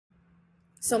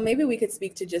So maybe we could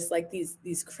speak to just like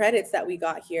these credits that we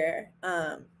got here.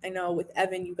 I know with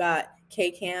Evan, you got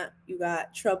K Camp, you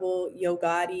got Trouble, Yo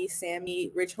Gotti,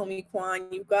 Sammy, Rich Homie Quan.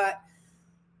 You've got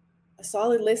a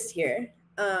solid list here.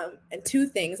 And two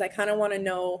things I kind of want to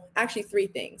know, actually three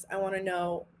things. I want to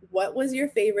know what was your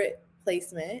favorite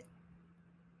placement,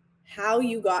 how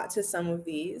you got to some of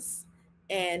these,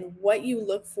 and what you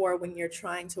look for when you're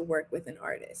trying to work with an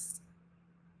artist.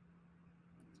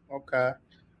 Okay.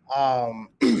 I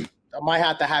might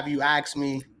have to have you ask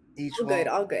me each all good,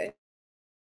 all good.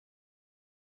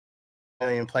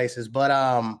 In places, but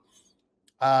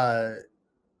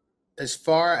as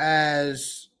far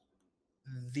as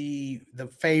the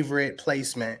favorite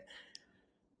placement,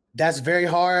 that's very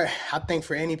hard, I think,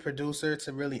 for any producer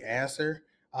to really answer,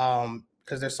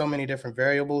 because there's so many different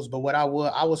variables. But what I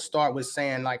will start with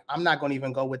saying, like, I'm not going to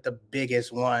even go with the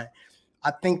biggest one.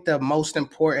 I think the most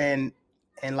important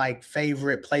and like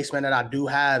favorite placement that I do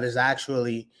have is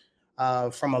actually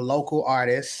from a local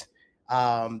artist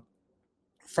from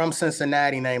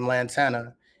Cincinnati named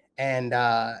Lantana. And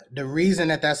the reason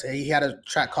he had a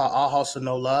track called All Hustle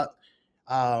No Luck.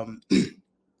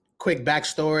 Quick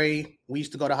backstory: we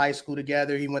used to go to high school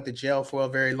together. He went to jail for a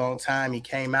very long time. He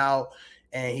came out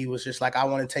and he was just like, I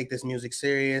want to take this music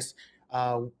serious.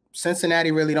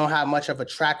 Cincinnati really don't have much of a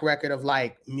track record of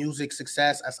like music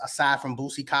success aside from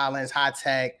Boosie Collins, High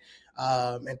Tech,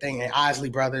 and Isley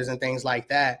Brothers and things like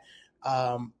that.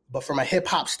 But from a hip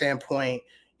hop standpoint,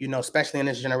 you know, especially in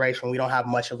this generation, we don't have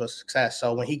much of a success.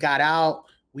 So when he got out,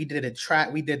 we did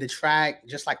the track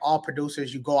just like all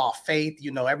producers. You go off faith,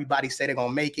 you know, everybody say they're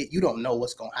gonna make it. You don't know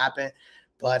what's gonna happen,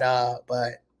 but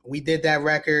we did that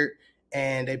record,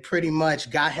 and they pretty much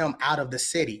got him out of the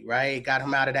city, right? Got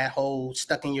him out of that whole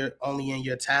only in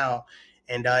your town,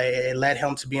 and it led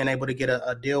him to being able to get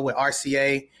a deal with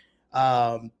RCA,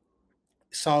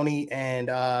 Sony, and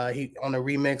he on the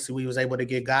remix we was able to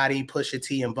get Gotti, Pusha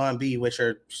T, and Bun B, which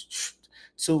are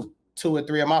two or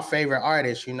three of my favorite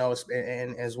artists, you know,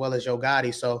 and as well as Yo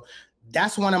Gotti. So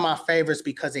that's one of my favorites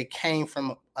because it came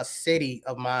from a city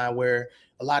of mine where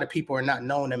a lot of people are not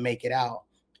known to make it out.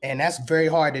 And that's very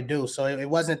hard to do. So it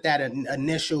wasn't that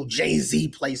initial Jay-Z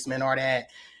placement or that,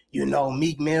 you know,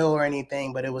 Meek Mill or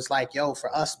anything, but it was like, yo,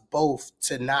 for us both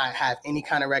to not have any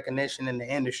kind of recognition in the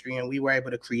industry, and we were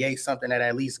able to create something that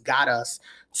at least got us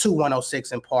to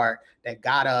 106 in Park, that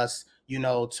got us, you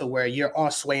know, to where you're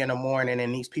on Sway in the morning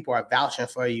and these people are vouching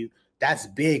for you. That's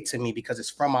big to me because it's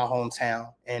from my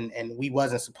hometown, and we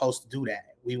wasn't supposed to do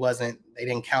that. They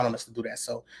didn't count on us to do that.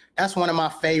 So that's one of my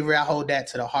favorite. I hold that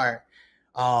to the heart.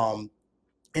 And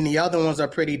the other ones are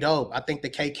pretty dope. I think the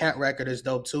K Camp record is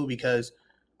dope too because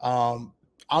I'm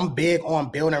big on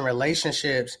building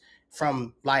relationships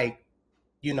from like,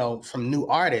 you know, from new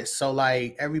artists. So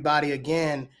like everybody,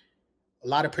 again, a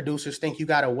lot of producers think you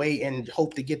gotta wait and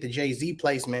hope to get the Jay-Z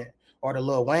placement or the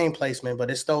Lil Wayne placement,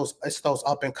 but it's those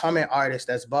up and coming artists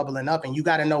that's bubbling up, and you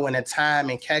got to know when to time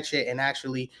and catch it, and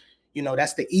actually, you know,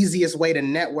 that's the easiest way to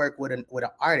network with an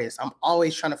artist. I'm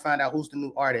always trying to find out who's the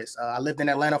new artist. I lived in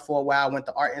Atlanta for a while, went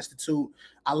to Art Institute.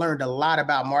 I learned a lot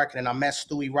about marketing. I met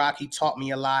Stewie Rock. He taught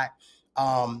me a lot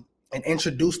and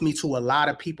introduced me to a lot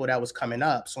of people that was coming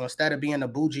up. So instead of being a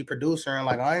bougie producer and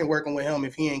like, I ain't working with him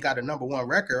if he ain't got a #1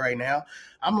 record right now,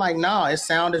 I'm like, nah, his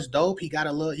sound is dope. He got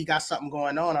something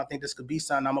going on. I think this could be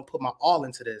something. I'm gonna put my all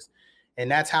into this. And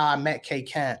that's how I met K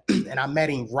Camp. And I met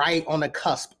him right on the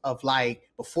cusp of like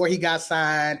before he got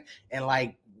signed, and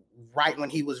like right when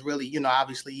he was really, you know,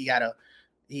 obviously he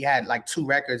had like 2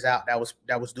 records out that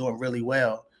was doing really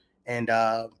well. And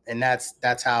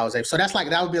that's how I was able. So that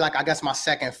would be like, I guess, my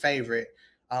second favorite,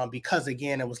 because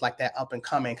again, it was like that up and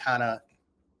coming kind of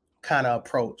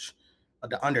approach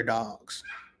of the underdogs.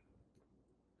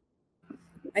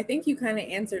 I think you kind of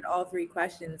answered all 3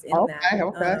 questions in that.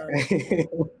 Okay.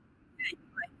 You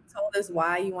told us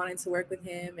why you wanted to work with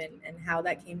him and how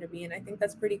that came to be, and I think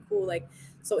that's pretty cool. Like,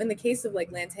 so in the case of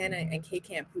like Lantana and K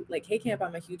Camp, like K Camp,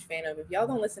 I'm a huge fan of. If y'all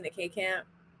don't listen to K Camp,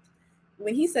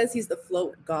 when he says he's the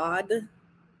float god,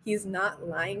 he's not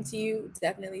lying to you.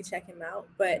 Definitely check him out.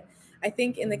 But I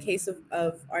think in the case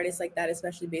of artists like that,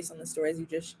 especially based on the stories you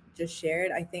just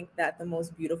shared, I think that the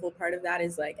most beautiful part of that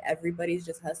is like everybody's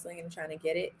just hustling and trying to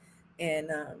get it,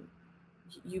 and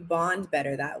you bond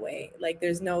better that way. Like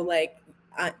there's no like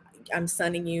I'm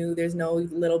sunning you. There's no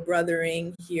little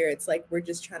brothering here. It's like we're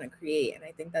just trying to create, and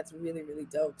I think that's really, really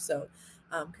dope. So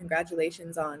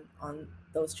congratulations on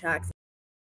those tracks.